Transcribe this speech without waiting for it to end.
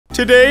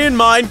Today in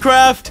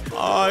Minecraft,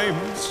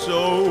 I'm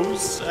so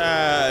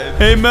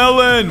sad. Hey,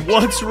 Melon,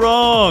 what's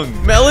wrong?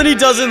 Melanie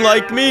doesn't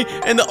like me,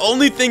 and the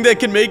only thing that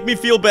can make me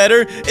feel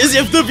better is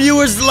if the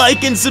viewers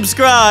like and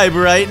subscribe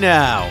right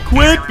now.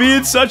 Quit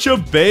being such a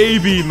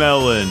baby,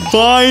 Melon.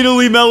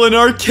 Finally, Melon,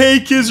 our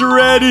cake is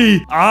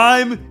ready.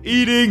 I'm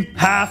eating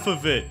half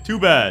of it. Too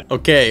bad.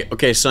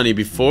 Okay, Sonny,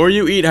 before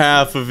you eat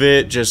half of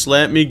it, just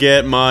let me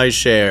get my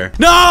share.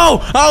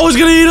 No! I was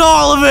gonna eat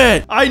all of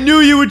it! I knew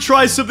you would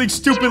try something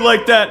stupid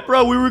like that.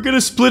 Bro, we were gonna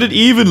split it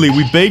evenly.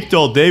 We baked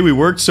all day. We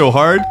worked so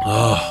hard.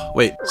 Oh,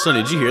 wait,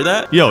 Sonny, did you hear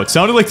that? Yo, it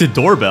sounded like the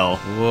doorbell.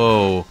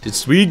 Whoa.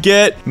 Did we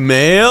get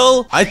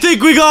mail? I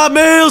think we got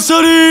mail,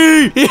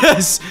 Sonny!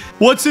 Yes!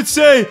 What's it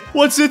say?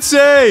 What's it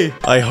say?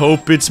 I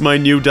hope it's my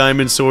new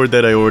diamond sword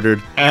that I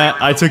ordered.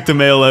 I took the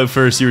mail out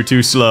first. You were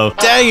too slow.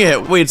 Dang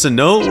it. Wait, it's a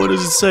note? What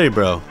does it say,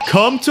 bro?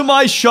 Come to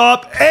my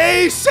shop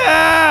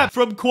ASAP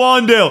from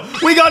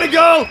Quandale. We gotta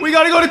go. We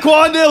gotta go to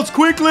Quandale's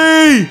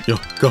quickly. Yo,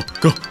 go.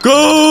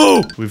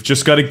 We've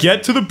just gotta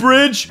get to the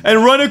bridge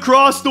and run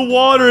across the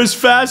water as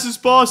fast as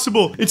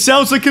possible. It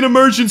sounds like an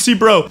emergency,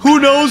 bro. Who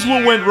knows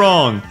what went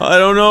wrong? I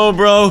don't know,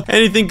 bro.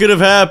 Anything could have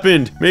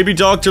happened. Maybe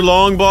Dr.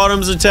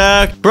 Longbottom's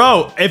attack.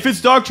 Bro, if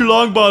it's Dr.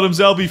 Longbottom's,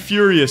 I'll be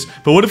furious.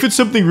 But what if it's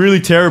something really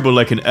terrible,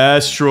 like an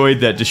asteroid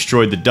that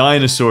destroyed the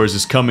dinosaurs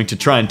is coming to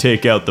try and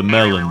take out the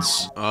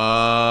melons?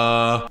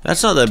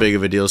 That's not that big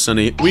of a deal,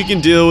 Sonny. We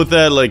can deal with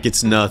that like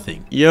it's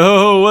nothing.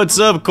 Yo, what's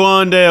up,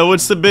 Quandale?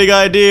 What's the big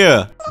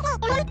idea?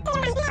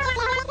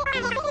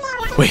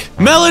 Wait,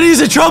 Melody's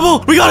in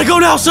trouble! We gotta go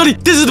now, Sonny!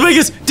 This is the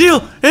biggest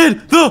deal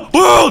in the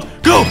world!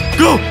 Go!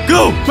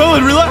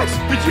 Melon, relax!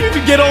 Did you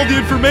even get all the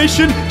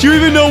information? Do you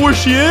even know where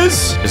she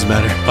is? Doesn't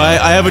matter.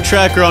 I have a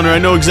tracker on her. I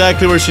know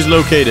exactly where she's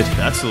located.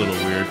 That's a little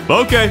weird.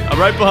 Okay, I'm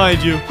right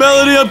behind you.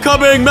 Melody, I'm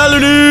coming!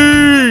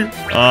 Melody!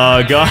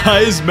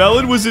 Guys,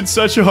 Melon was in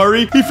such a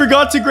hurry, he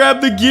forgot to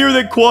grab the gear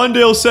that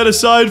Quandale set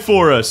aside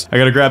for us. I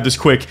gotta grab this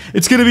quick.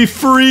 It's gonna be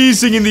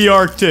freezing in the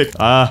Arctic.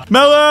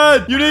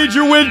 Melon, you need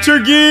your winter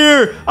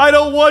gear. I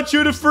don't want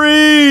you to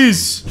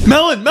freeze.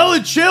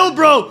 Melon, chill,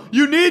 bro.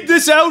 You need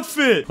this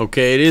outfit.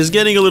 Okay, it is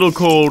getting a little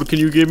cold. Can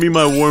you give me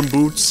my warm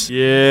boots?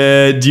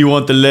 Yeah, do you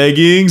want the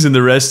leggings and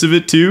the rest of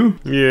it too?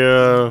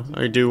 Yeah,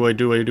 I do.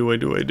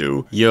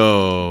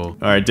 Yo. All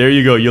right, there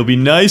you go. You'll be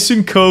nice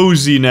and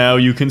cozy now.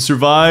 You can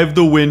survive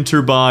the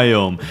winter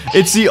biome.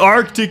 It's the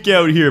Arctic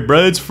out here,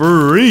 bro. It's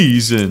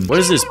freezing. What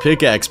is this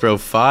pickaxe, bro?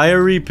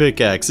 Fiery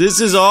pickaxe.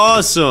 This is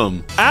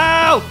awesome.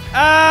 Ow!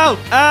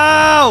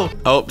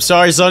 Oh,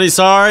 sorry, Sonny.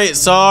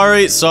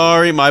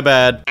 Sorry. My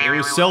bad. It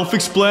was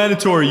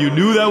self-explanatory. You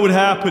knew that would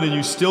happen and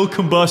you still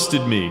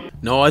combusted me.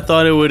 No, I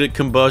thought it would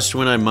combust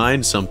when I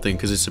mined something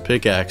because it's a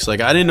pickaxe.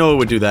 Like, I didn't know it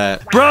would do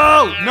that.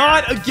 Bro,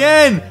 not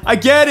again. I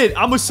get it.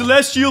 I'm a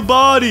celestial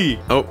body.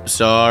 Oh,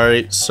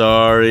 sorry.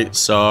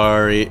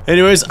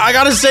 Anyways, I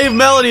gotta save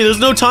Melody. There's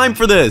no time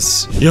for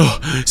this. Yo,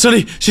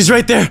 Sonny, she's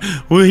right there.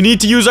 We need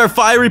to use our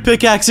fiery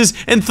pickaxes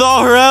and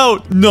thaw her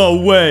out.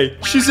 No way.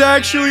 She's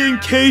actually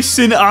encased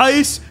in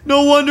ice?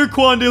 No wonder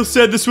Quandale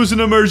said this was an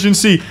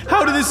emergency.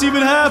 How did this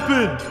even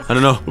happen? I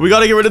don't know. We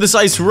gotta get rid of this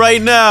ice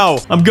right now.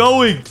 I'm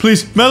going.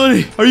 Please,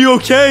 Melody, are you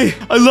okay?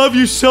 I love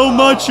you so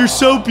much. You're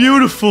so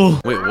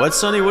beautiful. Wait, what,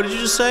 Sonny? What did you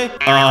just say?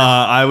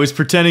 I was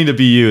pretending to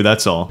be you.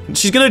 That's all.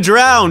 She's gonna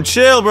drown.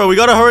 Chill, bro. We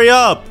gotta hurry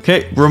up.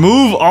 Okay,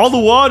 remove all the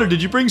water.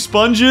 Did you bring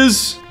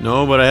sponges?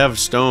 No, but I have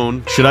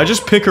stone. Should I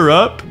just pick her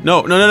up?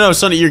 No,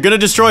 Sonny. You're gonna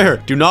destroy her.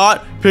 Do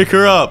not pick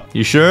her up.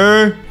 You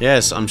sure?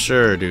 Yes, I'm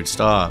sure, dude.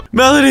 Stop.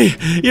 Melody,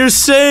 you're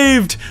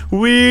saved.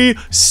 We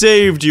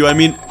saved you. I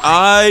mean,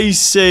 I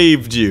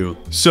saved you.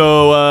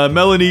 So,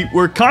 Melanie,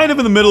 we're kind of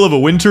in the middle of a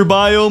winter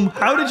biome.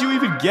 How did you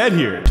even get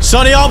here?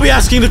 Sonny, I'll be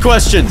asking the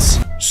questions.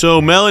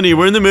 So, Melanie,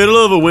 we're in the middle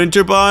of a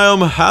winter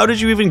biome. How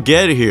did you even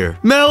get here?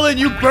 Melon,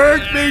 you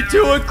burnt me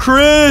to a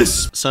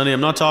crisp. Sonny,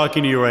 I'm not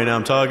talking to you right now.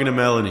 I'm talking to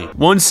Melanie.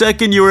 1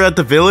 second you were at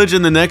the village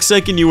and the next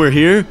second you were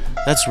here?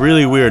 That's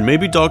really weird.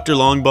 Maybe Dr.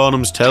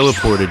 Longbottom's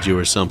teleported you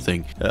or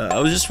something. I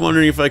was just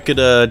wondering if I could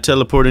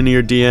teleport into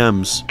your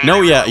DMs.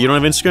 No, yeah, you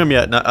don't have Instagram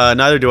yet.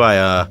 Neither do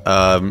I.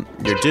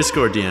 Your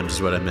Discord DMs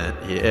is what I meant.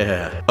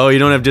 Yeah. Oh, you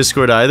don't have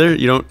Discord either?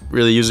 You don't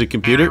really use a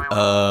computer?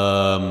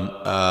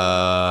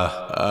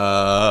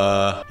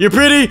 You're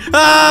pretty.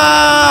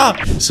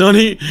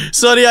 Sonny,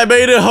 I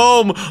made it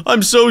home.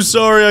 I'm so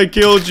sorry I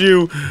killed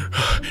you.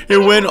 It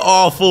went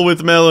awful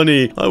with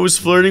Melanie. I was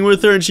flirting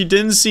with her and she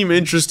didn't seem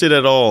interested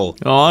at all.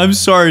 Oh, I'm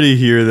sorry to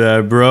hear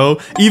that, bro.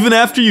 Even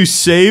after you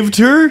saved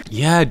her?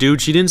 Yeah,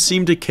 dude, she didn't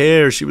seem to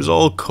care. She was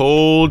all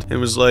cold and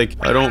was like,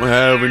 I don't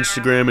have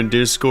Instagram and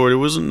Discord. It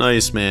wasn't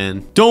nice,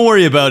 man. Don't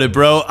worry about it,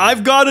 bro.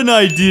 I've got an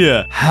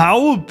idea.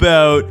 How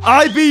about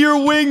I be your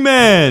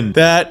wingman?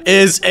 That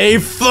is a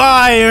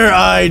fire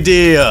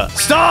idea.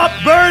 Stop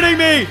burning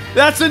me!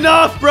 That's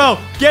enough, bro!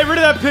 Get rid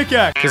of that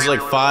pickaxe. Cause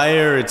like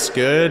fire, it's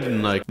good,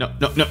 and like No,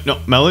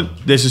 Melon.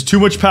 This is too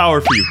much power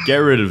for you. Get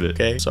rid of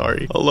it. okay,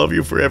 sorry. I'll love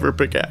you forever,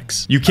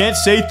 pickaxe. You can't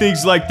say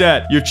things like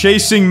that. You're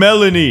chasing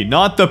Melanie,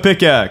 not the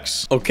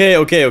pickaxe. Okay.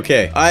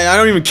 I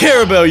don't even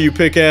care about you,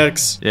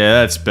 pickaxe.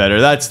 Yeah, that's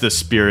better. That's the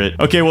spirit.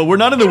 Okay, well, we're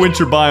not in the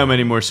winter biome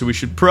anymore, so we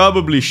should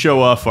probably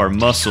show off our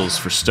muscles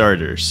for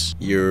starters.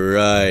 You're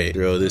right.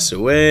 Throw this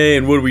away.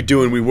 And what are we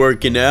doing? We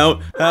working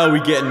out? How are we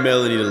getting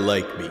Melanie to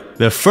like me?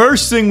 The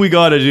first thing we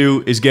gotta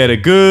do is get a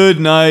good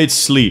night's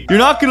sleep. You're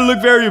not gonna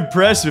look very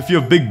impressive if you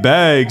have big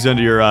bags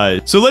under your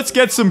eyes. So let's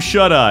get some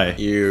shut-eye.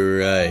 You're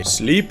right.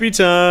 Sleepy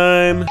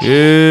time.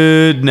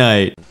 Good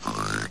night.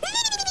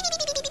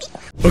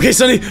 Okay,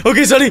 Sonny.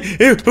 It's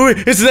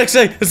the next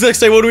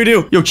day. What do we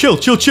do? Yo, chill.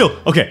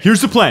 Okay,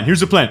 here's the plan.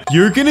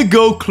 You're gonna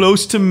go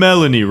close to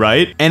Melanie,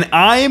 right? And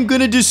I am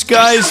gonna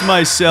disguise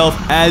myself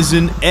as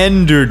an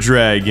ender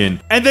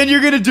dragon. And then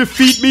you're gonna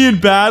defeat me in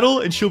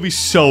battle, and she'll be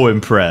so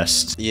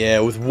impressed.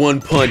 Yeah, with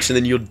one punch, and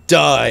then you'll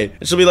die.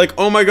 And she'll be like,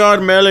 oh my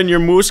god, Melon, your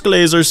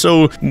muscles are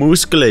so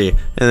muscly.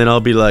 And then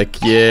I'll be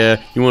like,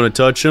 yeah, you wanna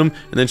touch them?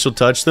 And then she'll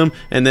touch them.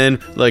 And then,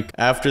 like,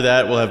 after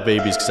that, we'll have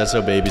babies, because that's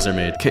how babies are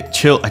made. Okay,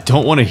 chill. I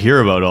don't want to hear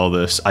about all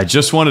this. I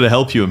just wanted to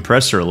help you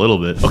impress her a little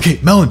bit. Okay,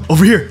 Melon,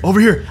 over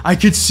here. I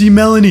could see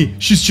Melanie.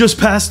 She's just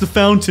past the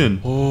fountain.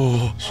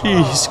 Oh,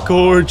 she's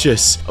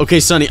gorgeous. Okay,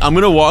 Sonny, I'm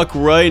gonna walk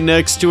right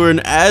next to her, and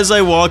as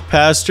I walk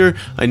past her,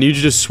 I need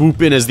you to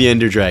swoop in as the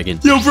Ender Dragon.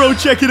 Yo, bro,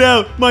 check it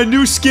out. My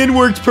new skin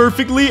worked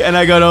perfectly, and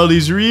I got all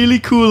these really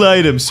cool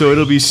items, so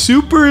it'll be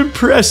super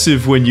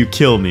impressive when you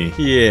kill me.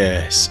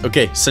 Yes.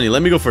 Okay, Sonny,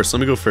 let me go first.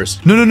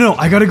 No.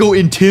 I gotta go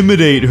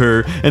intimidate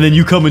her, and then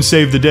you come and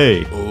save the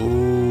day.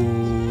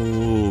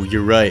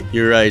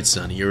 You're right,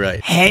 Sonny, you're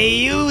right. Hey,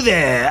 you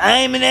there.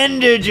 I'm an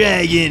Ender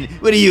Dragon.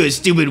 What are you, a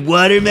stupid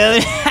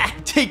watermelon?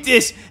 Take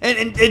this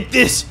and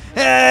this.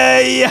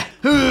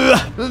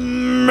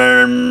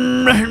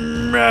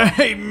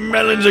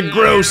 Melons are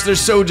gross. They're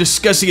so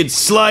disgusting and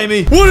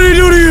slimy. What did he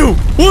do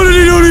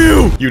to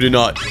you? You did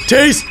not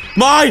taste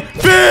my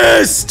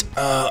fist!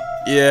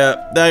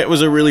 Yeah, that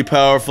was a really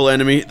powerful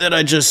enemy that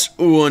I just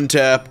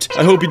untapped.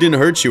 I hope he didn't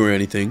hurt you or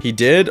anything. He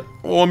did?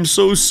 Oh, I'm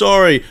so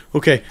sorry.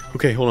 Okay,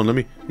 hold on, let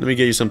me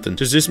get you something.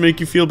 Does this make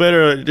you feel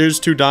better? There's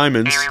 2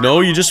 diamonds.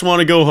 No, you just want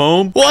to go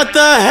home? What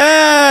the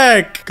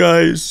heck?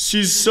 Guys,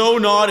 she's so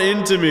not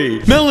into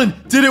me. Melon,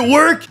 did it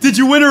work? Did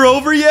you win her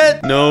over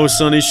yet? No,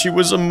 Sonny, she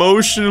was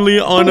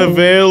emotionally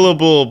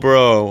unavailable,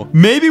 bro.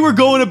 Maybe we're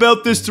going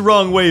about this the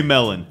wrong way,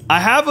 Melon. I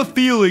have a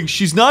feeling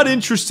she's not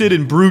interested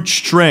in brute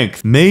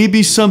strength.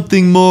 Maybe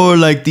something more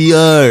like the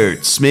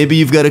arts. Maybe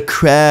you've got to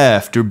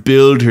craft or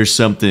build her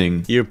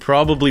something. You're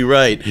probably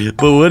right,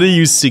 but what are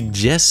you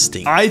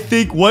suggesting? I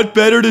think what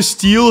better to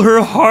steal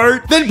her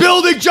heart than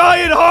building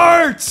giant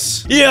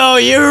hearts? Yo,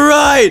 you're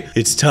right.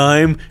 It's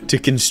time to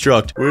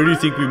construct. Where do you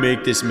think we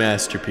make this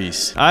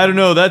masterpiece? I don't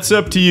know. That's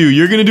up to you.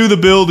 You're gonna do the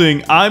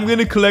building. I'm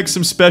gonna collect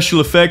some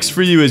special effects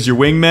for you as your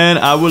wingman.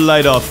 I will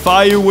light off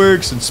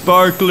fireworks and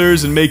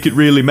sparklers and make it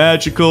really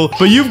magical.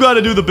 But you've got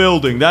to do the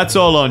building. That's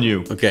all on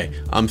you. Okay,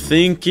 I'm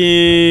thinking...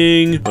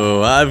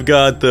 Oh, I've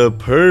got the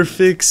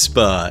perfect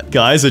spot.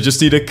 Guys, I just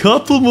need a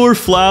couple more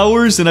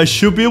flowers and I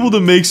should be able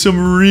to make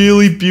some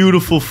really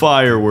beautiful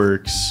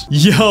fireworks.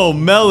 Yo,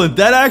 Melon,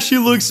 that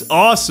actually looks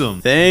awesome.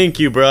 Thank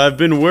you, bro. I've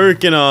been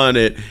working on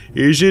it.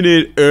 Isn't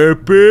it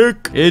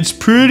epic? It's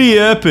pretty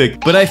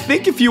epic, but I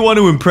think if you want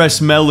to impress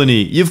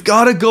Melanie, you've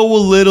got to go a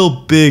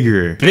little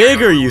bigger.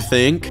 Bigger, you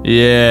think?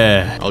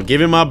 Yeah. I'll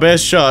give it my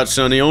best shot,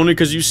 Sonny, only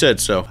because you said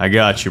so. I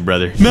got you,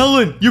 brother.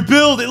 Melon, your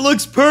build, it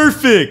looks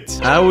perfect.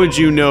 How would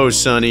you know,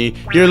 Sonny?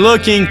 You're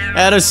looking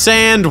at a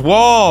sand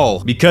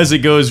wall. Because it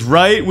goes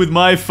right with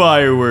my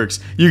fireworks.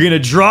 You're gonna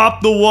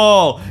drop the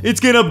wall. It's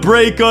gonna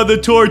break on the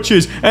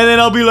torches. And then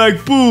I'll be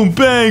like, boom,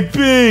 bang,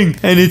 bing.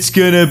 And it's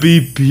gonna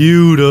be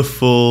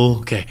beautiful.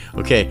 Okay.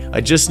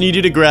 I just need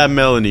you to grab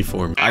Melanie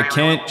for me. I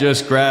can't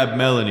just grab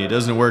Melanie. It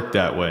doesn't work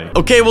that way.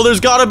 Okay, well, there's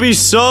gotta be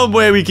some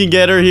way we can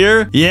get her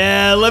here.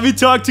 Yeah, let me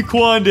talk to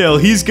Quandale.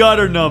 He's got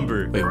her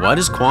number. Wait, why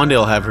does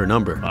Quandale have her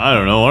number? I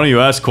don't know. Why don't you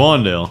ask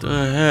Quandale?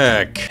 The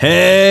heck?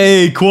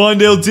 Hey,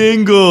 Quandale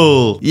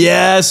Dingle.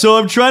 Yeah, so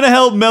I'm trying to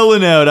help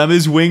Melon out. I'm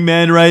his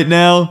wingman right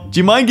now. Do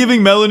you mind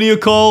giving Melanie a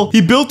call?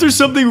 He built her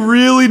something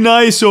really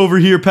nice over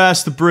here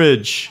past the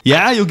bridge.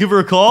 Yeah, you'll give her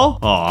a call?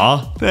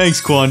 Aw,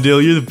 thanks,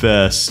 Quandale. You're the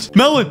best.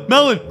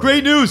 Melon,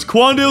 great news.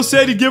 Quandale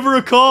said he'd give her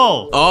a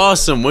call.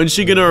 Awesome. When's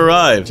she gonna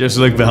arrive? Just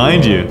look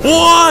behind you.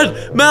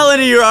 What?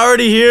 Melanie, you're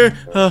already here?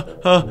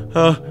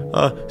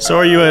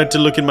 Sorry you had to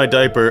look in my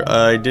diaper.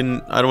 I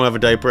don't have a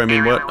diaper.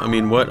 I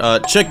mean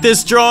what? Check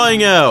this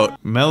drawing out.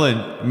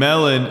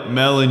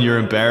 Melon, you're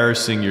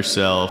embarrassing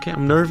yourself. Okay,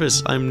 I'm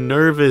nervous,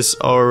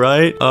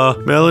 alright?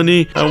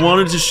 Melanie, I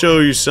wanted to show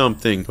you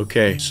something.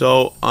 Okay,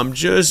 so I'm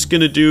just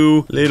gonna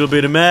do a little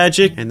bit of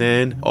magic, and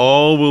then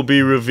all will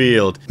be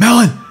revealed.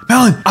 Melon,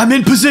 I'm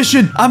in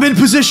position.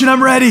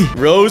 I'm ready.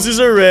 Roses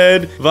are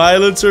red,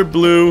 violets are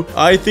blue.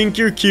 I think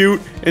you're cute,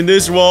 in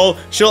this wall,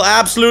 she'll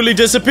absolutely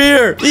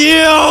disappear.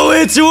 Yo,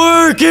 it's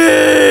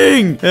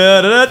working!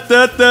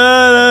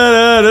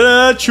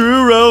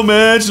 True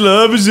romance,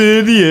 love is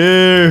in the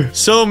air.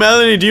 So,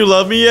 Melanie, do you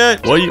love me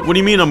yet? What do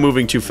you mean I'm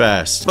moving too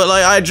fast? But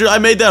like, I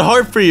made that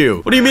heart for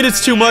you. What do you mean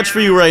it's too much for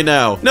you right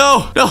now?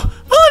 No.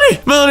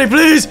 Melanie,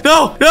 please,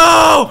 no,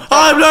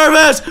 I'm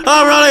nervous,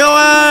 I'm running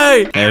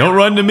away. Hey, don't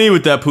run to me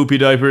with that poopy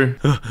diaper.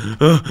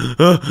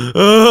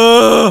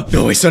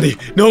 No way, Sonny,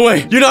 no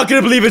way. You're not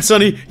gonna believe it,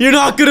 Sonny. You're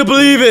not gonna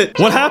believe it.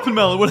 What happened,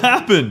 Melon? What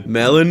happened?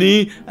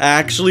 Melanie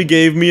actually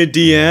gave me a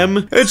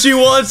DM, and she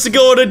wants to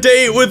go on a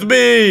date with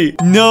me.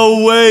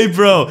 No way,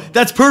 bro.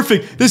 That's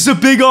perfect. This is a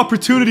big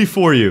opportunity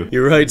for you.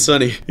 You're right,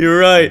 Sonny. You're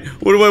right.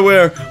 What do I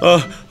wear?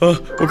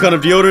 What kind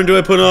of deodorant do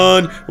I put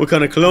on? What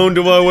kind of cologne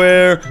do I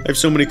wear? I have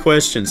so many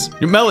questions.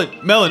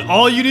 Melon,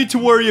 all you need to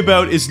worry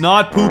about is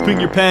not pooping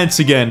your pants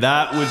again.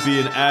 That would be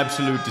an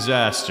absolute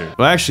disaster.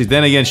 Well, actually,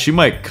 then again, she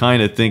might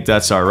kind of think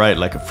that's alright,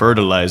 like a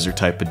fertilizer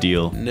type of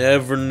deal.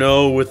 Never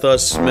know with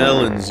us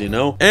melons, you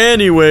know?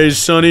 Anyways,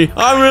 Sonny,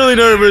 I'm really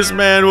nervous,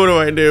 man. What do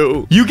I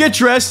do? You get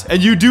dressed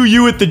and you do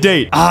you at the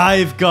date.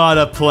 I've got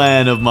a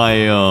plan of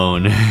my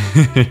own.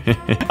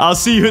 I'll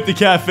see you at the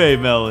cafe,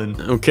 Melon.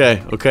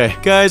 Okay.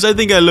 Guys, I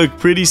think I look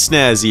pretty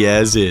snazzy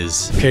as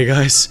is. Okay,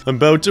 guys, I'm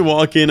about to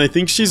walk in. I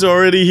think she's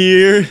already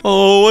here.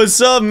 Oh, what's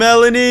up,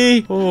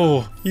 Melanie?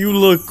 Oh, you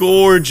look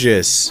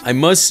gorgeous. I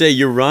must say,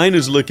 your rind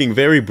is looking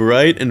very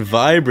bright and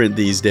vibrant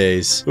these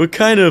days. What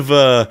kind of,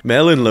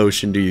 melon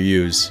lotion do you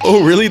use?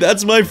 Oh, really?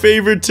 That's my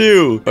favorite,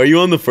 too. Are you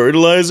on the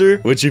fertilizer?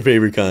 What's your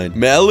favorite kind?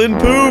 Melon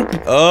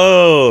poop?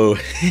 Oh.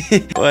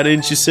 Why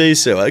didn't you say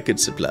so? I could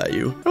supply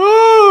you.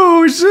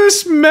 Oh, is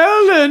this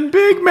Melon?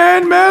 Big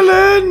man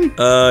Melon?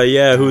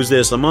 Yeah, who's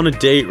this? I'm on a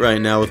date right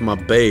now with my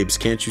babes.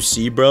 Can't you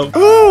see, bro?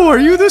 Oh, are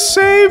you the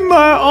same,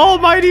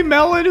 almighty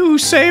Melon who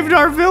saved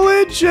our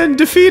village and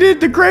defeated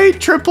the great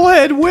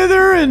triple-head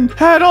wither and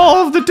had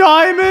all of the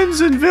diamonds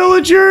and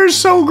villagers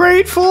so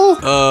grateful?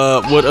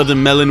 What other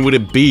melon would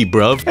it be,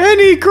 bruv?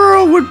 Any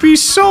girl would be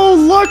so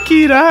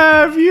lucky to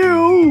have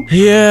you.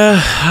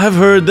 Yeah, I've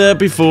heard that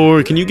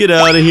before. Can you get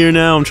out of here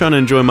now? I'm trying to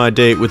enjoy my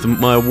date with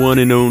my one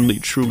and only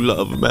true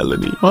love,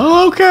 Melanie.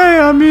 Well, okay.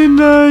 I mean,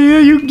 yeah,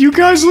 you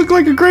guys look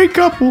like a great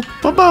couple.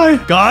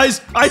 Bye-bye.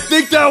 Guys, I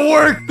think that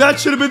worked. That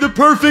should have been the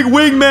perfect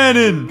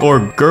wingmanin. Or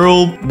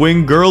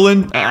wing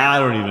girlin'. I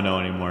don't even know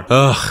anymore.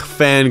 Ugh,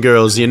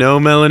 fangirls, you know,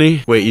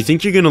 Melanie? Wait, you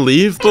think you're gonna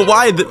leave? But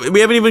why? We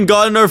haven't even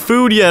gotten our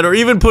food yet or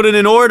even put it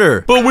in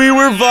order. But we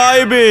were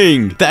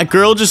vibing. That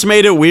girl just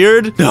made it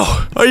weird?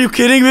 No. Are you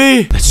kidding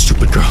me?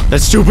 That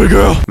stupid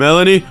girl.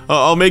 Melanie,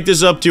 I'll make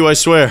this up to you, I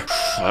swear.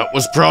 That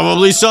was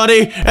probably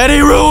Sonny, and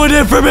he ruined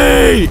it for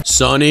me.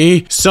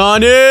 Sonny.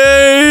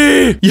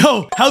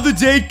 Yo, how'd the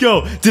date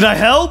go? Did I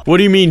help? What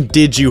do you mean,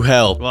 did you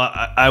help? Well,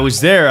 I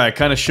was there. I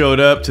kind of showed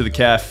up to the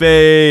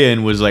cafe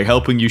and was like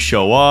helping you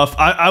show off.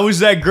 I was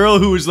that girl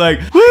who was like,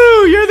 woo,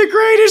 you're the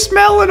greatest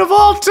melon of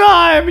all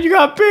time. You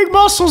got big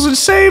muscles and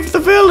saved the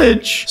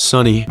village.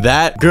 Sonny,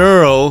 that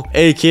girl,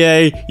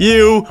 aka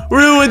you,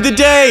 ruined the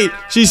date.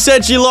 She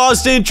said she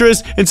lost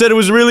interest and said it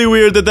was really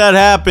weird that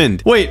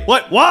happened. Wait,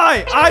 what?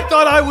 Why? I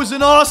thought I was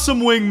an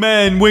awesome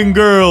wingman, wing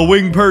girl,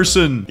 wing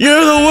person.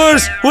 You're the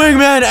worst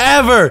wingman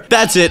ever.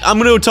 That's it. I'm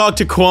gonna go talk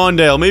to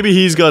Quandale. Maybe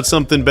he's got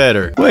something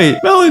better. Wait,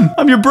 Melon,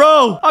 I'm your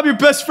bro. I'm your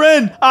best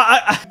friend.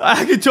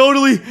 I could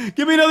totally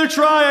give me another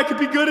try. I could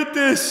be good at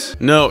this.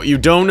 No, you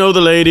don't know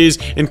the ladies,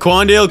 and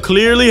Quandale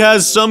clearly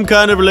has some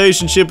kind of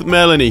relationship with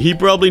Melanie. He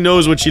probably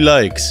knows what she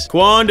likes.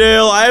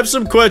 Quandale, I have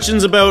some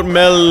questions about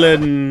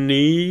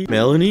Melanie.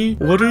 Melanie?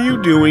 What are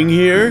you doing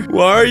here?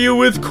 Why are you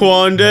with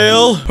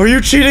Quandale? Are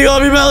you cheating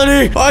on me,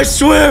 Melanie? I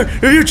swear,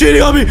 if you're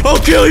cheating on me, I'll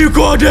kill you,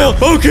 Quandale.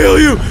 I'll kill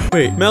you.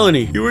 Wait,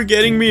 Melanie, you were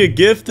getting me a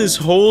gift this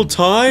whole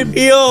time?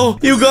 Yo,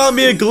 you got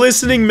me a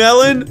glistening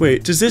melon?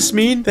 Wait, does this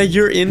mean that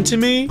you're into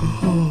me?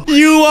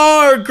 You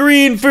are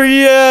green for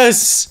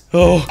yes!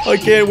 Oh, I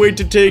can't wait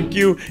to take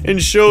you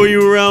and show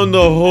you around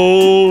the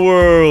whole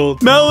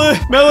world. Melon,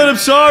 I'm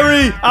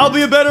sorry. I'll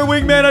be a better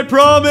wingman, I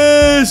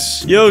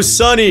promise. Yo,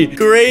 Sonny,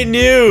 great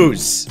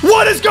news.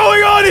 What is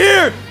going on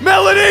here?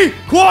 Melanie,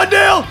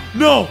 Quandale.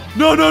 No.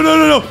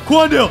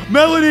 Quandale,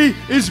 Melanie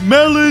is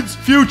Melon's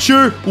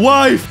future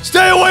wife.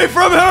 Stay away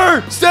from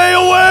her. Stay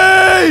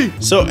away.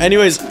 So,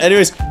 anyways,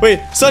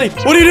 wait, Sonny,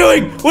 what are you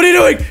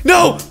doing?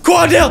 No,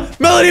 Quandale,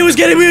 Melanie was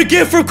getting me a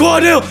gift from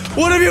Quandale.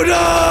 What have you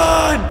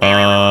done?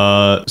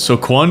 So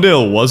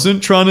Quandale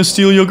wasn't trying to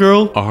steal your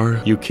girl?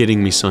 Are you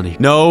kidding me, Sonny?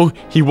 No,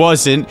 he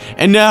wasn't.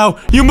 And now,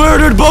 you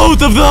murdered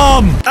both of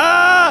them!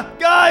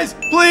 Guys,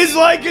 please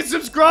like and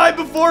subscribe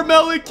before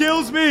Melon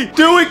kills me.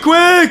 Do it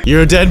quick.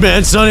 You're a dead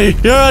man, Sonny.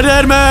 You're a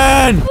dead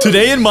man!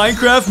 Today in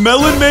Minecraft,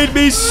 Melon made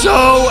me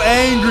so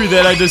angry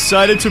that I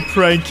decided to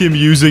prank him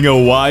using a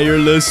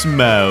wireless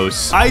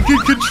mouse. I can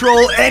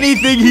control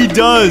anything he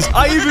does.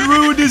 I even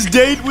ruined his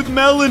date with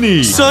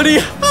Melanie. Sonny,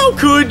 how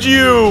could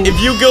you?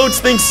 If you goats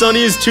think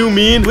Sonny is too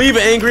mean, leave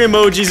angry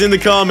emojis in the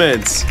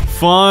comments.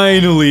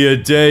 Finally, a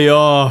day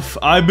off.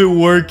 I've been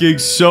working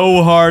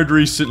so hard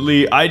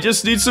recently. I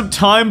just need some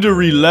time to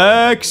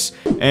relax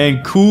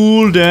and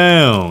cool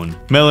down.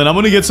 Melon, I'm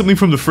gonna get something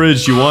from the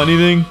fridge. Do you want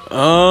anything?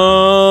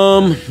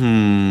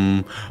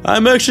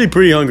 I'm actually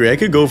pretty hungry. I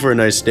could go for a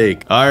nice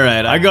steak.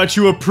 Alright, I got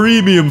you a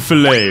premium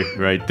filet.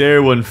 Right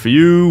there, one for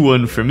you,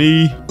 one for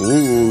me.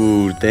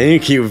 Ooh,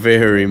 thank you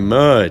very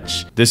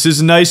much. This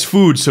is nice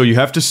food, so you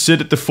have to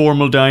sit at the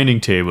formal dining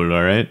table,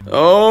 alright?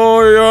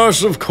 Oh,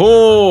 yes, of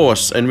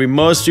course. And we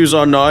must use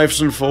our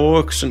knives and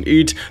forks and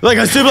eat like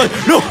I said, like,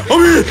 no,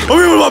 I'm eating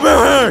with my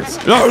bare hands.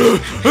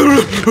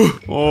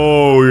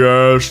 Oh,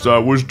 yes,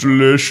 that was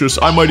delicious.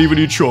 I might even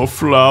eat your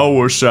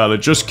flour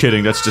salad. Just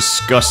kidding, that's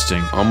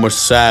disgusting. I'm a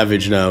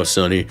savage now,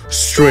 Sonny.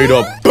 Straight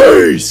up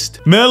beast.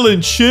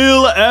 Melon,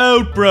 chill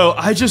out, bro.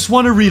 I just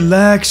want to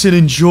relax and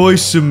enjoy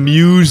some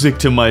music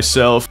to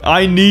myself.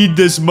 I need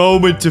this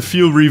moment to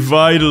feel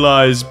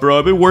revitalized, bro.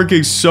 I've been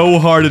working so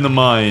hard in the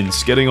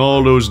mines, getting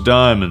all those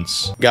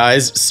diamonds.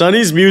 Guys,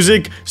 Sonny's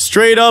music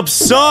straight up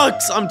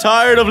sucks. I'm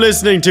tired of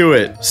listening to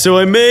it. So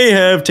I may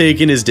have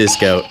taken his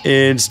disc out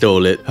and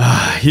stole it.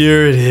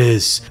 Here it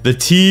is. The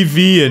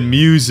TV and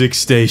music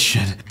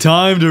station.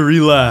 Time to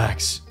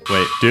relax.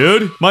 Wait,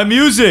 dude, my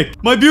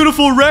music, my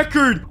beautiful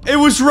record, it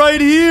was right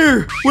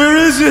here. Where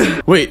is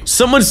it? Wait,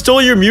 someone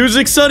stole your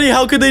music, Sonny?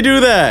 How could they do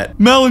that?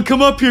 Melon,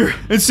 come up here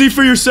and see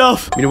for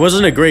yourself. I mean, it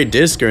wasn't a great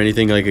disc or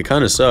anything, like, it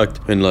kind of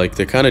sucked. And, like,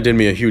 they kind of did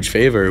me a huge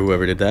favor,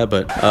 whoever did that,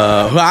 but,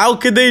 how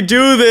could they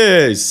do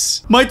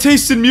this? My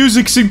taste in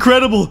music's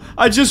incredible.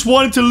 I just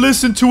wanted to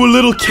listen to a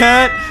little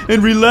cat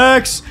and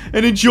relax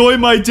and enjoy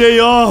my day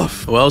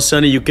off. Well,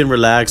 Sonny, you can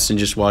relax and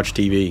just watch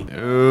TV.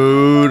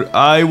 Dude,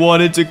 I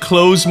wanted to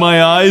close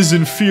my eyes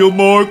and feel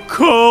more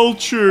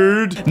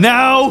cultured.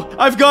 Now,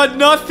 I've got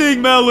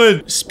nothing,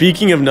 Melon.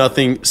 Speaking of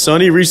nothing,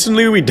 Sonny,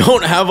 recently we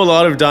don't have a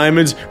lot of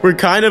diamonds. We're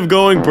kind of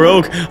going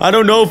broke. I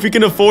don't know if we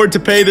can afford to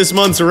pay this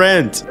month's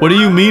rent. What do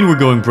you mean we're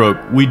going broke?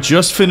 We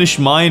just finished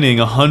mining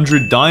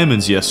 100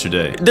 diamonds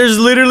yesterday. There's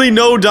literally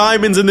no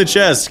diamonds in the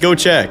chest. Go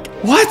check.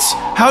 What?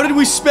 How did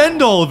we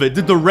spend all of it?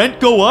 Did the rent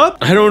go up?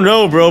 I don't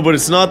know, bro, but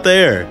it's not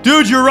there.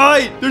 Dude, you're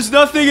right. There's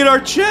nothing in our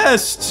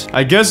chest.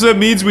 I guess that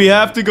means we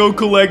have to go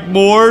collect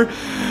more.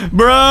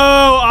 Bro,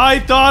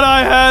 I thought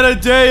I had a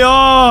day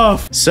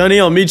off. Sonny,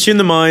 I'll meet you in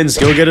the mines.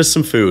 Go get us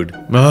some food.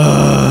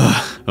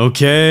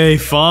 Okay,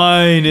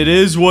 fine. It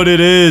is what it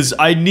is.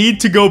 I need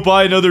to go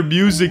buy another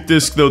music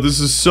disc, though. This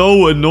is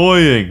so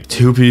annoying.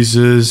 2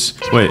 pieces.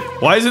 Wait,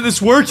 why isn't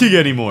this working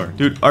anymore?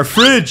 Dude, our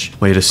fridge.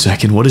 Wait a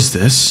second. What is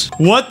this?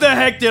 What the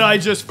heck did I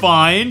just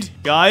find?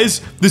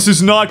 Guys, this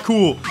is not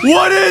cool.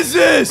 What is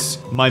this?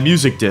 My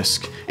music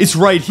disc. It's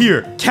right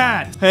here.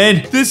 Cat.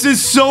 And this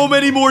is so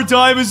many more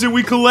diamonds than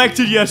we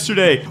collected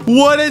yesterday.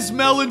 What has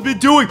Melon been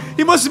doing?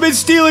 He must have been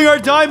stealing our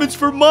diamonds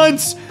for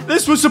months.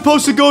 This was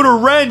supposed to go to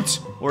rent.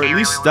 Or at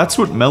least that's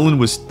what Melon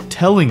was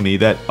telling me,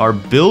 that our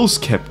bills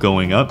kept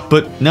going up.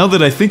 But now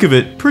that I think of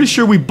it, pretty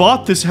sure we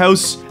bought this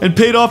house and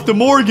paid off the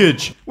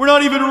mortgage. We're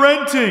not even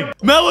renting.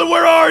 Melon,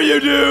 where are you,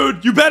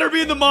 dude? You better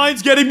be in the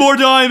mines getting more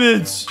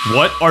diamonds.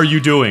 What are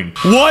you doing?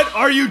 What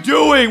are you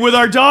doing with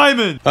our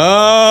diamonds?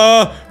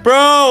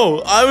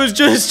 Bro, I was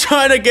just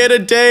trying to get a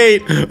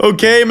date.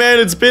 Okay, man,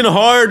 it's been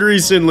hard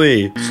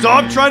recently.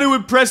 Stop trying to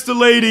impress the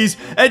ladies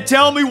and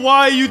tell me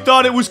why you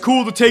thought it was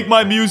cool to take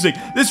my music.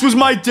 This was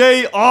my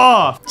day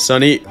off.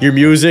 Sonny, your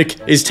music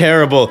is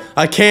terrible.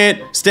 I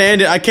can't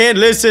stand it. I can't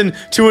listen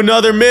to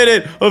another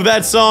minute of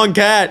that song,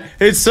 Cat.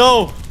 It's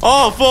so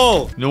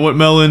awful. You know what,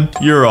 Melon?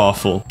 You're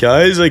awful.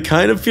 Guys, I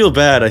kind of feel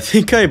bad. I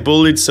think I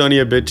bullied Sonny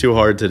a bit too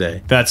hard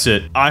today. That's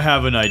it. I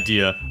have an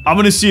idea. I'm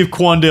gonna see if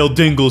Quandale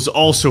Dingle's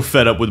also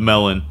fed up with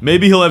Melon.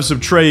 Maybe he'll have some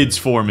trades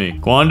for me.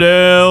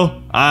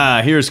 Quandale?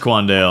 Ah, here's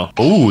Quandale.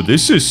 Oh,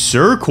 this is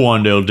Sir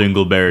Quandale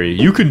Dingleberry.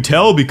 You can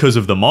tell because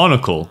of the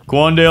monocle.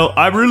 Quandale,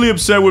 I'm really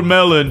upset with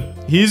Melon.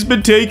 He's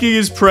been taking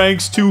his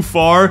pranks too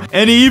far,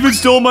 and he even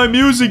stole my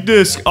music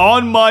disc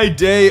on my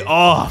day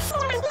off.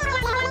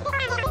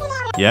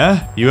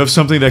 Yeah? You have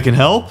something that can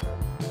help?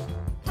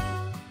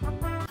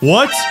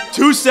 What?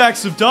 2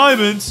 stacks of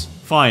diamonds?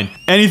 Fine.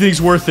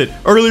 Anything's worth it.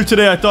 Earlier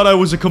today, I thought I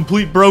was a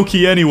complete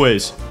brokey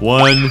anyways.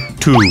 1,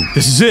 2.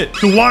 This is it.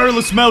 The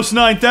wireless mouse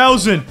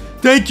 9000.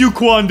 Thank you,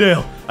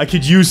 Quandale. I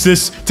could use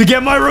this to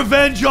get my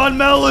revenge on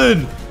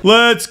Melon.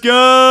 Let's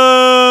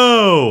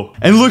go!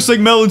 And it looks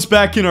like Melon's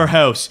back in our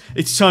house.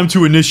 It's time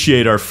to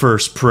initiate our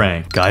first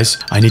prank. Guys,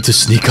 I need to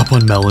sneak up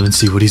on Melon and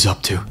see what he's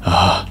up to.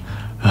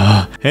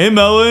 Hey,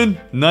 Melon.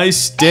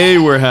 Nice day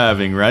we're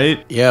having,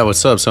 right? Yeah,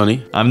 what's up,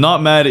 Sonny? I'm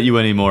not mad at you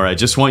anymore. I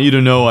just want you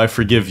to know I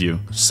forgive you.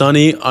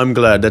 Sonny, I'm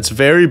glad. That's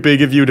very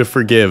big of you to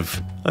forgive.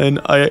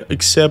 And I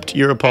accept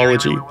your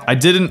apology. I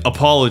didn't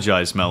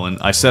apologize, Melon.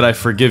 I said I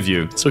forgive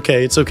you. It's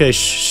okay. It's okay.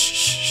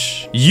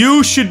 Shh.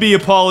 You should be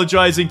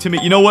apologizing to me.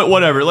 You know what?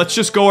 Whatever. Let's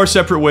just go our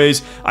separate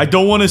ways. I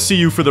don't want to see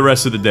you for the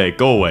rest of the day.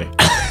 Go away.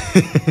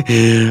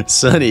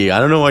 Sonny, I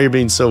don't know why you're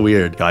being so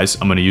weird. Guys,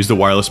 I'm gonna use the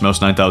wireless mouse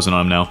 9000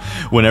 on him now.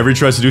 Whenever he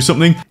tries to do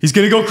something, he's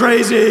gonna go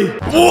crazy.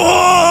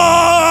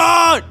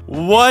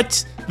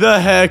 What? the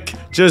heck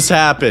just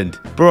happened?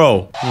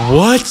 Bro,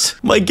 what?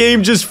 My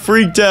game just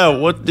freaked out.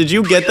 What? Did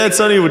you get that,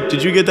 Sonny?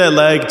 Did you get that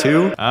lag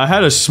too? I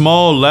had a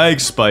small lag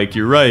spike,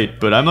 you're right,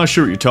 but I'm not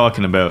sure what you're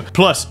talking about.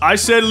 Plus, I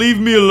said leave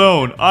me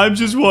alone. I'm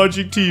just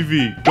watching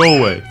TV. Go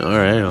away. All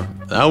right.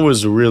 That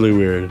was really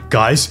weird.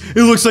 Guys,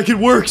 it looks like it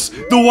works.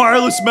 The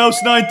wireless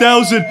mouse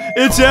 9000.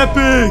 It's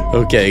epic.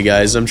 Okay,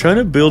 guys, I'm trying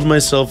to build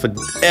myself an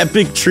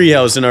epic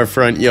treehouse in our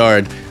front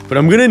yard, but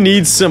I'm gonna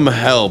need some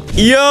help.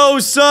 Yo,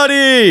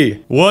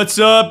 Sonny! What's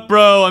up,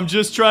 bro? I'm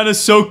just trying to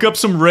soak up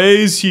some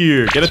rays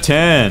here. Get a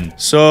 10.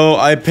 So,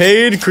 I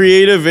paid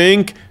Creative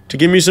Inc. to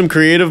give me some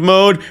creative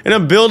mode, and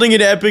I'm building an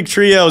epic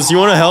treehouse. You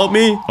wanna help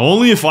me?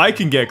 Only if I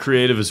can get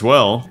creative as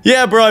well.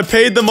 Yeah, bro, I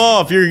paid them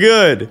off. You're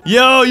good.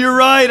 Yo, you're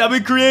right. I'm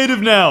in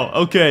creative now.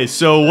 Okay,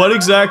 so what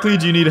exactly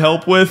do you need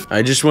help with?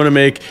 I just want to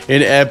make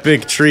an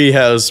epic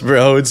treehouse,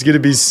 bro. It's gonna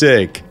be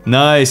sick.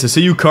 Nice. I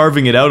see you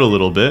carving it out a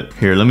little bit.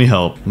 Here, let me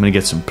help. I'm gonna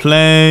get some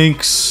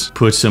planks,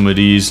 put some of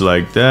these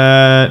like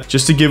that,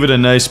 just to give it a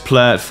nice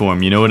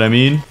platform, you know what I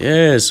mean?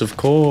 Yes, of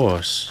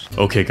course.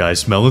 Okay,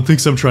 guys, Melon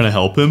thinks I'm trying to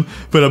help him,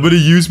 but I'm gonna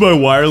use my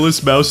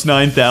wireless mouse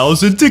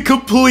 9000 to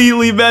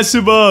completely mess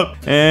him up.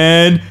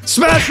 And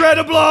smash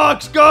random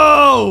blocks,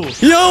 go!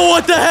 Yo,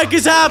 what the heck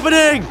is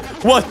happening?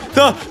 What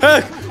the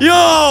heck?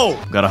 Yo!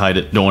 Gotta hide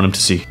it. Don't want him to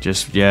see.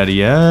 Just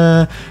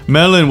yeah.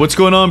 Melon, what's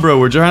going on, bro?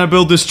 We're trying to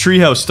build this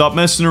treehouse. Stop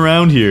messing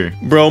around here.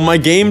 Bro, my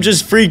game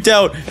just freaked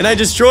out, and I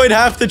destroyed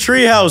half the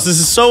treehouse. This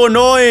is so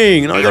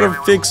annoying. Now I gotta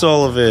fix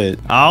all of it.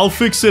 I'll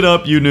fix it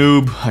up, you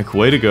noob. Like,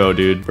 way to go,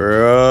 dude.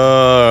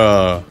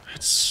 Bro,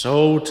 it's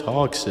so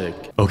toxic.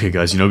 Okay,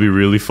 guys, you know what'd be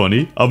really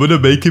funny? I'm gonna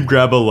make him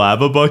grab a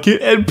lava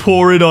bucket and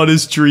pour it on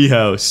his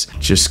treehouse.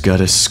 Just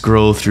gotta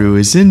scroll through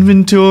his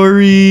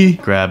inventory,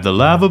 grab the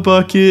lava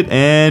bucket,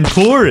 and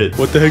pour it.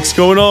 What the heck's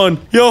going on?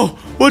 Yo,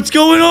 what's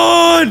going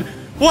on?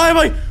 Why am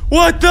I...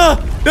 What the...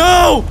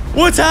 No!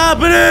 What's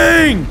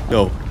happening?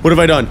 No, what have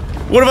I done?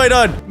 What have I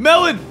done?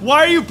 Melon, why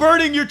are you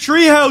burning your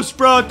treehouse,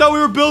 bro? I thought we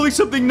were building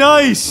something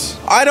nice.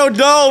 I don't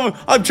know.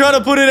 I'm trying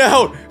to put it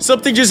out.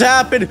 Something just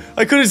happened.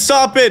 I couldn't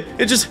stop it.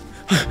 It just...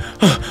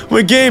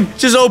 My game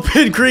just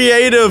opened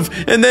creative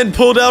and then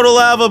pulled out a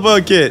lava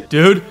bucket.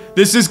 Dude,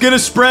 this is gonna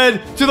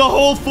spread to the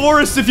whole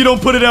forest if you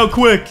don't put it out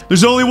quick.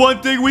 There's only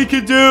one thing we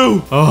can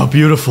do. Oh,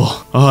 beautiful.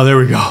 Oh, there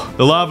we go.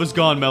 The lava's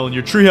gone, Melon.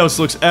 Your treehouse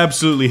looks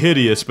absolutely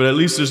hideous, but at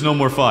least there's no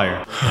more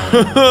fire.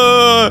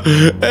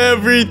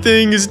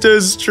 Everything is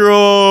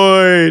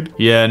destroyed.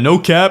 Yeah, no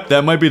cap.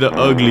 That might be the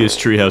ugliest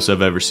treehouse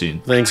I've ever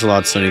seen. Thanks a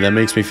lot, Sonny. That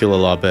makes me feel a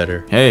lot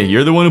better. Hey,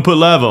 you're the one who put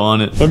lava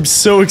on it. I'm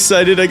so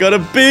excited. I got a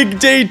big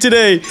date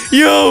today.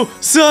 Yo,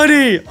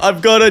 Sonny,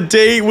 I've got a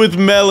date with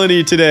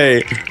Melanie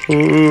today.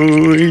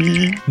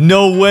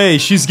 No way.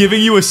 She's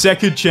giving you a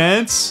second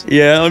chance?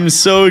 Yeah, I'm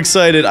so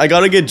excited. I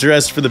gotta get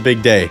dressed for the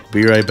big day.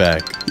 Be right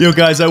back. Yo,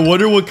 guys, I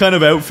wonder what kind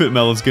of outfit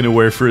Melon's gonna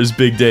wear for his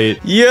big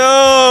date.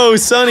 Yo,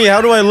 Sonny,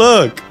 how do I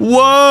look?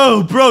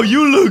 Whoa, bro,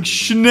 you look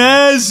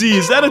snazzy.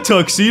 Is that a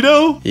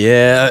tuxedo?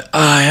 Yeah,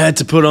 I had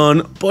to put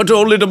on, but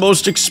only the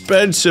most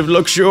expensive,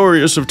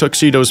 luxurious of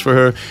tuxedos for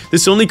her.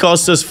 This only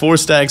cost us 4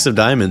 stacks of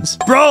diamonds.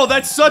 Bro,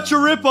 that's such a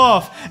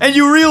ripoff. And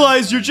you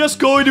realize you're just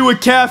going to a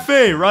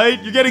cafe,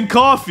 right? You're getting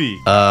coffee.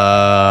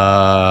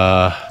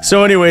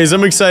 So anyways,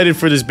 I'm excited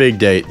for this big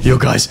date. Yo,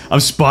 guys, I'm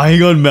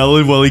spying on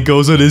Melon while he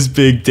goes on his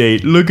big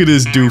date. Look at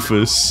his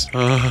doofus.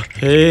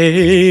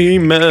 Hey,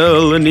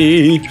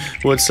 Melanie.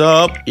 What's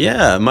up?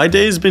 Yeah, my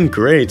day's been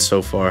great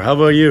so far. How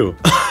about you?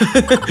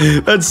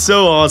 That's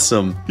so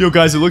awesome. Yo,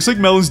 guys, it looks like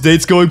Melon's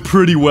date's going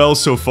pretty well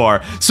so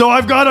far. So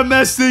I've got to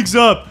mess things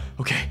up.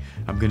 Okay,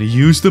 I'm gonna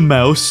use the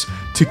mouse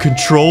to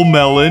control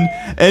Melon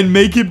and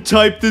make him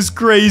type this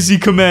crazy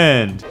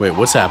command. Wait,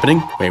 what's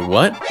happening? Wait,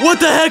 what?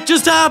 What the heck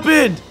just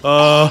happened?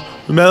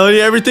 Melanie,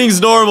 everything's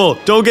normal.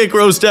 Don't get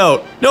grossed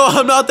out. No,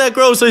 I'm not that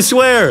gross, I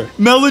swear.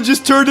 Melon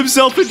just turned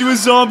himself into a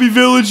zombie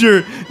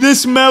villager.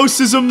 This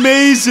mouse is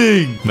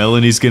amazing.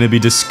 Melanie's gonna be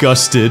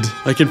disgusted.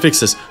 I can fix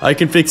this. I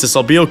can fix this.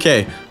 I'll be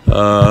okay.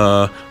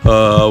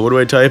 What do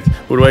I type?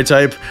 What do I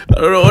type?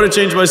 I don't know how to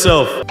change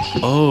myself.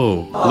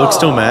 Oh, looks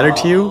don't matter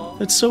to you?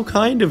 That's so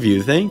kind of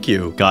you. Thank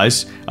you.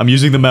 Guys, I'm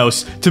using the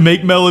mouse to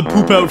make Melon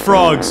poop out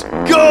frogs.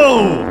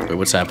 Go! Wait,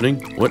 what's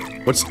happening?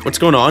 What's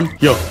going on?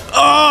 Yo.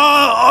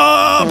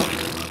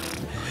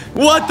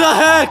 What the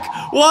heck?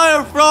 Why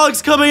are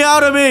frogs coming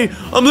out of me?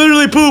 I'm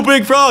literally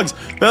pooping frogs.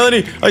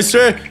 Melanie, I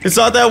swear, it's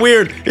not that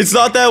weird. It's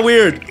not that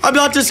weird. I'm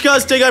not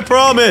disgusting, I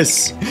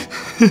promise.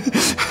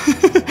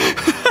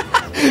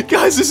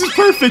 Guys, this is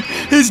perfect.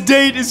 His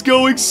date is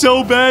going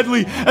so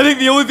badly. I think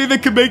the only thing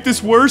that could make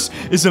this worse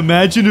is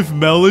imagine if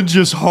Melon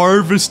just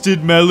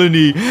harvested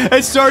Melanie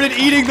and started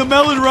eating the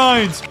melon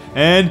rinds.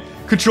 And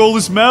control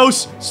his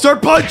mouse.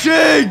 Start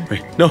punching.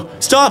 Wait, no,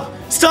 stop.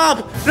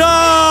 Stop!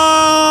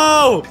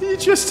 No! You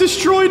just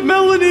destroyed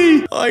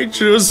Melanie. I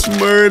just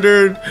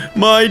murdered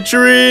my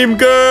dream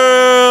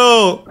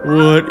girl.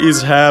 What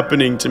is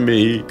happening to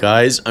me?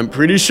 Guys, I'm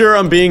pretty sure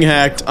I'm being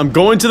hacked. I'm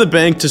going to the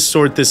bank to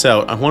sort this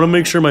out. I want to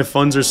make sure my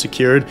funds are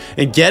secured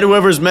and get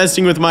whoever's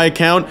messing with my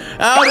account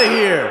out of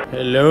here.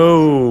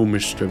 Hello,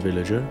 Mr.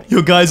 Villager.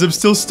 Yo, guys, I'm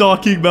still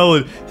stalking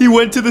Melon. He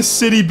went to the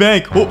city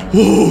bank.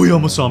 Oh, he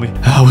almost saw me.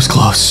 That was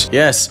close.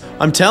 Yes,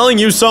 I'm telling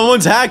you,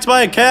 someone's hacked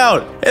my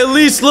account. At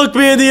least look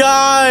me in the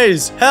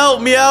eyes.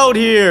 Help me out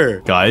here.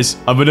 Guys,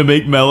 I'm gonna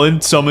make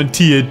Melon summon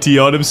TNT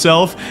on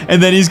himself,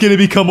 and then he's gonna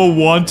become a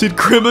wanted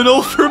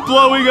criminal for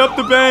blowing up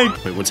the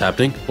bank. Wait, what's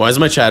happening? Why is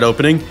my chat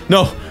opening?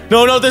 No,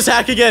 this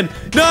hack again.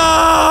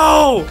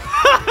 No!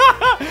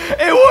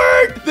 It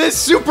worked! This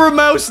Super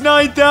Mouse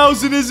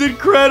 9000 is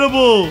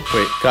incredible.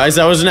 Wait, guys,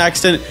 that was an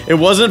accident. It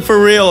wasn't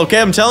for real,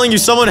 okay? I'm telling you,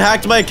 someone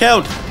hacked my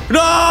account.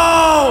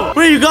 No!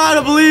 Wait, you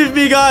gotta believe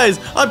me, guys.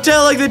 I'm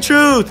telling the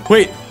truth.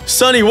 Wait,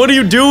 Sonny, what are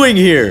you doing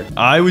here?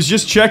 I was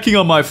just checking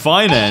on my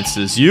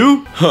finances.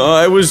 You?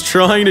 I was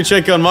trying to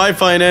check on my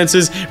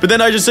finances, but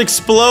then I just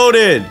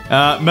exploded.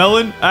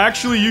 Melon,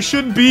 actually, you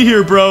shouldn't be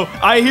here, bro.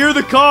 I hear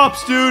the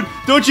cops, dude.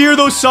 Don't you hear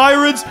those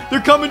sirens? They're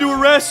coming to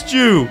arrest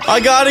you. I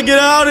gotta get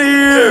out of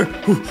here.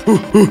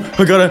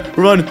 I gotta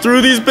run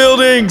through these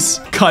buildings.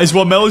 Guys,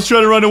 while Melon's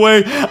trying to run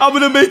away, I'm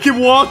gonna make him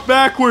walk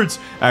backwards.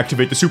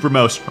 Activate the Super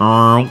Mouse.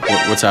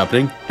 What's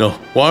happening? No.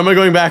 Why am I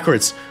going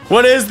backwards?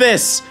 What is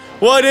this?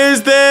 What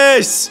is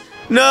this?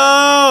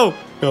 No!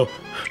 No.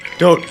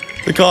 Don't.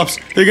 The cops.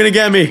 They're gonna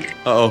get me.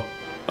 Uh-oh.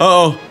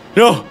 Uh-oh.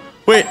 No.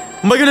 Wait.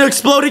 Am I gonna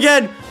explode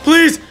again?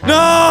 Please.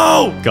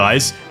 No!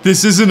 Guys,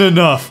 this isn't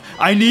enough.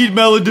 I need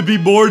Melon to be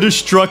more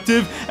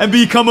destructive and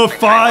become a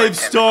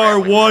 5-star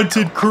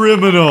wanted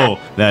criminal.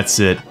 That's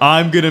it.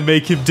 I'm gonna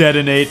make him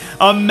detonate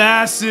a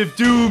massive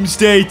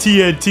doomsday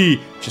TNT.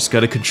 Just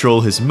gotta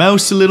control his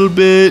mouse a little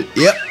bit.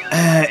 Yep.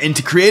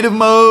 Into creative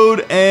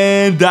mode,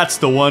 and that's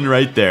the one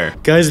right there.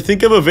 Guys, I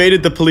think I've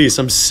evaded the police.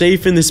 I'm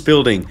safe in this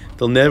building.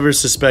 They'll never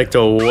suspect,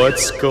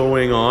 what's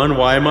going on?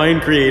 Why am I in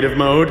creative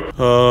mode?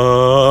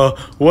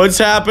 What's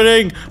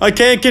happening? I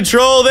can't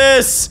control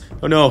this.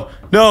 Oh, no.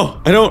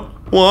 No, I don't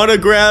want to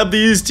grab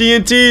these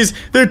TNTs.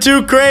 They're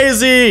too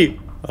crazy.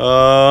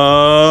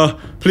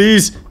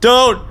 Please,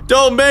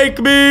 don't make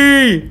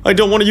me. I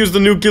don't want to use the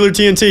nuclear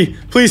TNT.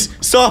 Please,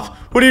 stop.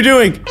 What are you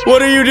doing?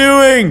 What are you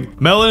doing?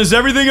 Melon, is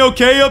everything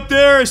okay up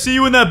there? I see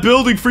you in that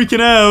building freaking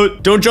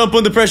out. Don't jump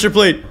on the pressure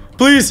plate.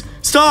 Please,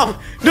 stop.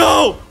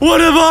 No, what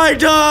have I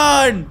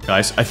done?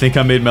 Guys, I think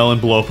I made Melon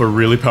blow up a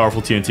really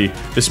powerful TNT.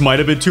 This might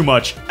have been too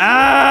much.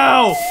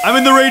 Ow! I'm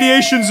in the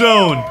radiation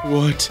zone.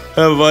 What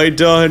have I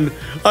done?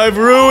 I've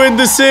ruined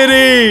the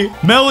city.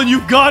 Melon, you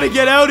gotta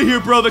get out of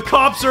here, bro. The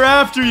cops are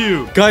after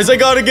you. Guys, I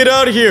gotta get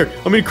out of here.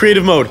 I'm in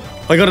creative mode.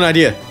 I got an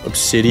idea.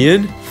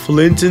 Obsidian?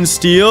 Flint and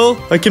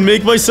steel? I can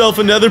make myself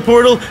a nether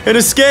portal and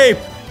escape.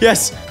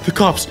 Yes, the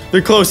cops.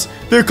 They're close.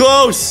 They're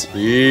close.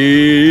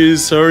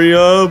 Please, hurry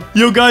up.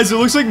 Yo, guys, it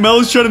looks like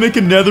Melon's trying to make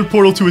a nether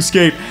portal to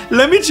escape.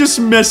 Let me just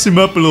mess him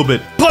up a little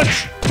bit.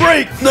 Punch!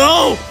 Break!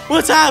 No!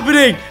 What's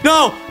happening?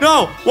 No!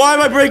 No! Why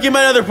am I breaking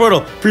my nether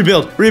portal?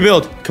 Rebuild.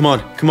 Rebuild. Come on.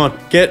 Come on.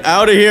 Get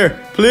out of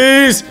here.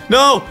 Please.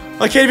 No!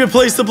 I can't even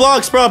place the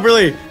blocks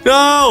properly.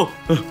 No!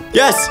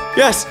 Yes!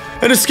 Yes!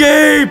 An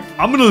escape!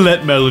 I'm gonna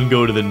let Melon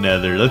go to the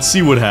nether. Let's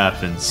see what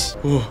happens.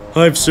 Oh,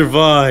 I've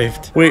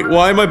survived. Wait,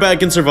 why am I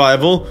back in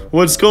survival?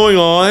 What's going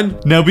on?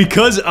 Now,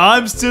 because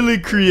I'm still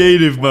in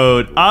creative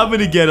mode, I'm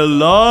gonna get a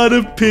lot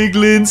of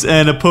piglins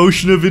and a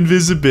potion of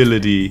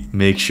invisibility.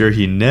 Make sure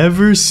he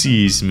never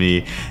sees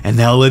me. And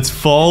now let's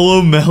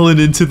follow Melon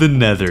into the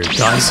nether.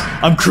 Guys,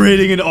 I'm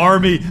creating an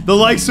army, the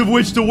likes of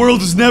which the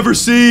world has never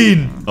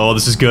seen. Oh,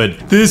 this is good.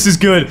 This is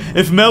good.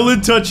 If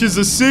Melon touches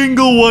a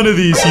single one of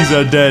these, he's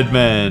a dead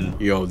man.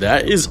 Yo,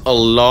 that is a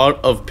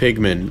lot of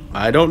pigmen.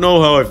 I don't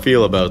know how I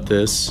feel about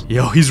this.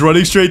 Yo, he's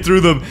running straight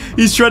through them.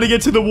 He's trying to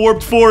get to the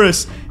warped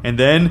forest. And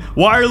then,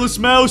 wireless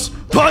mouse,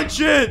 punch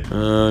it!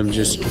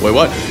 Wait,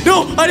 what?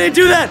 No, I didn't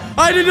do that!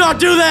 I did not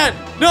do that!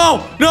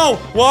 No, no,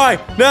 why?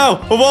 Now,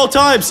 of all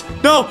times.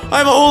 No, I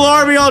have a whole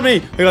army on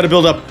me. I gotta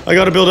build up. I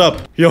gotta build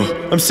up. Yo,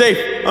 I'm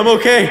safe. I'm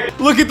okay.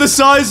 Look at the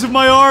size of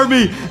my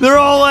army. They're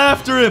all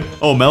after him.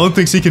 Oh, Melon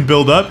thinks he can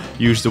build up.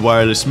 Use the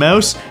wireless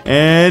mouse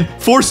and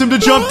force him to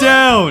jump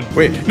down.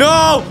 Wait,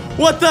 no!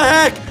 What the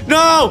heck?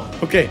 No!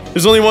 Okay,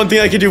 there's only one thing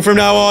I can do from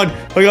now on.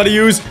 I gotta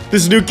use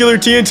this nuclear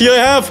TNT I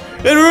have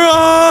and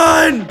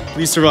run!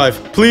 Please survive.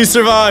 Please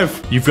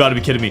survive. You've got to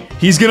be kidding me.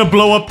 He's gonna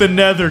blow up the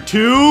nether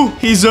too?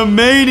 He's a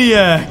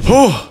maniac.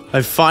 Oh,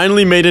 I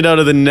finally made it out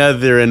of the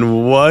nether,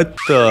 and what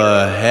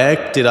the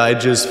heck did I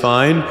just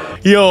find?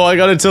 Yo, I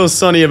gotta tell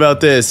Sonny about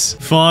this.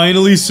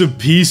 Finally, some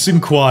peace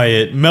and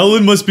quiet.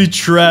 Melon must be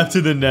trapped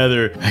in the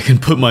nether. I can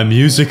put my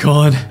music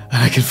on,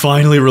 and I can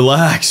finally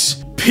relax.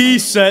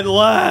 Peace at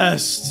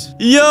last.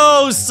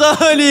 Yo,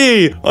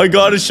 Sonny! I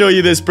gotta show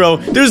you this, bro.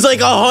 There's like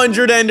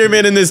 100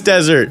 Endermen in this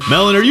desert.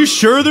 Melon, are you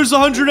sure there's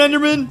 100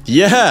 Endermen?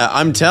 Yeah,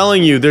 I'm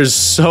telling you, there's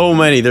so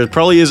many. There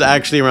probably is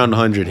actually around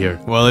 100 here.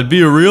 Well, it'd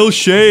be a real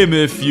shame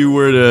if you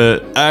were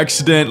to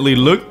accidentally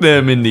look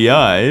them in the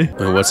eye.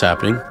 Wait, what's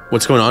happening?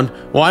 What's going on?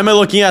 Why am I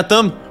looking at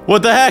them?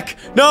 What the heck?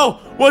 No!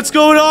 What's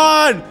going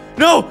on?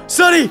 No!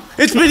 Sonny!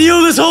 It's been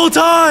you this whole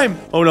time!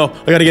 Oh no,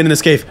 I gotta get in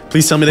this cave.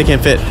 Please tell me they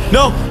can't fit.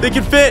 No! They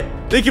can fit!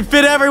 They can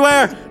fit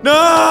everywhere!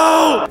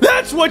 No!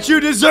 That's what you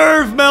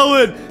deserve,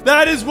 Melon!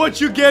 That is what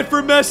you get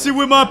for messing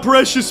with my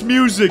precious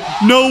music.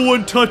 No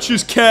one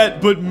touches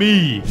cat but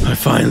me. I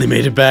finally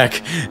made it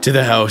back to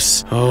the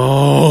house.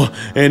 Oh,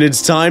 and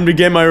it's time to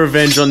get my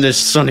revenge on this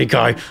Sonny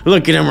guy.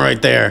 Look at him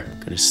right there.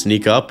 Gonna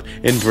sneak up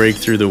and break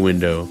through the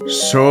window.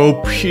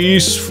 So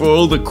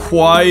peaceful, the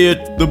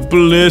quiet, the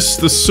bliss,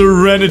 the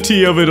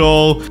serenity of it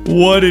all.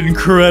 What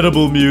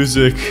incredible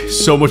music.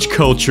 So much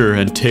culture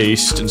and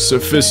taste and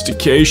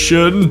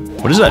sophistication.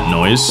 What is that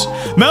noise?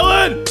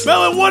 Melon!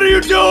 Melon, what are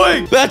you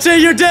doing? That's it,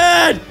 you're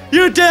dead!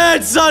 You're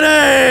dead,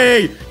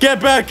 Sonny! Get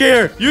back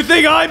here! You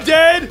think I'm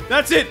dead?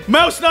 That's it.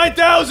 Mouse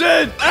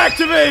 9000,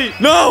 activate!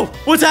 No!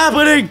 What's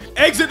happening?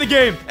 Exit the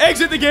game.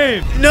 Exit the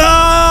game.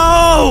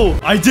 No!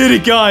 I did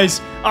it, guys.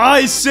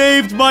 I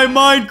saved my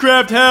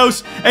Minecraft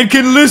house and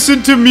can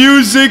listen to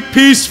music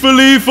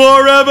peacefully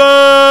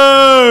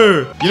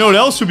forever! You know what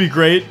else would be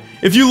great?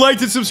 If you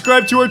liked and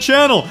subscribed to our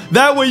channel.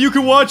 That way you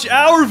can watch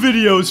our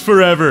videos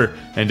forever.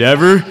 And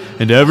ever,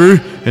 and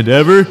ever, and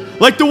ever.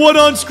 Like the one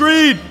on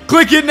screen.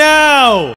 Click it now!